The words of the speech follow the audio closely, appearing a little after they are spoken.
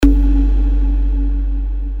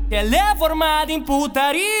Ela é formada em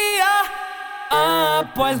putaria,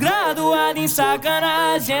 pós-graduada em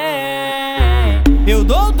sacanagem. Eu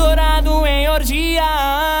doutorado em orgia.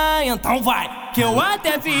 Então vai, que eu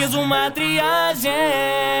até fiz uma triagem.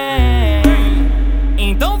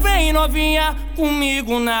 Então vem novinha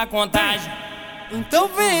comigo na contagem. Então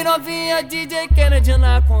vem novinha, DJ Kennedy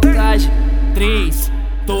na contagem. 3,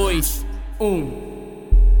 2, 1.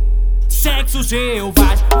 Sexo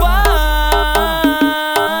selvagem, vai, vai.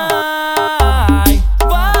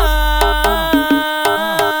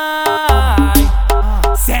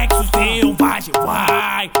 Sexo selvagem,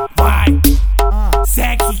 vai, vai.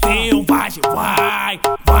 Sexo selvagem, vai,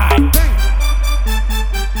 vai.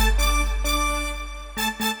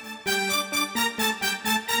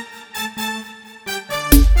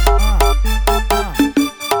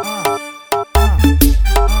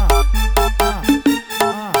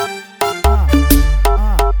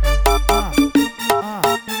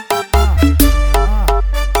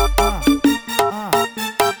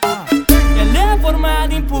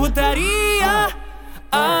 Em putaria,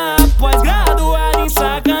 pós-graduado em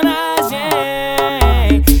sacanagem.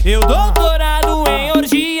 Eu doutorado em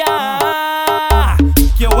orgia,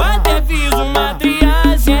 que eu até fiz uma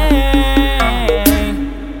triagem.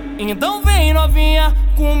 Então vem novinha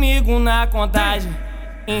comigo na contagem.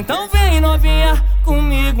 Então vem novinha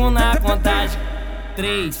comigo na contagem.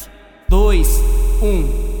 3, 2,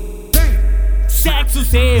 1. Sexo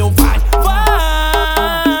selvagem, vai.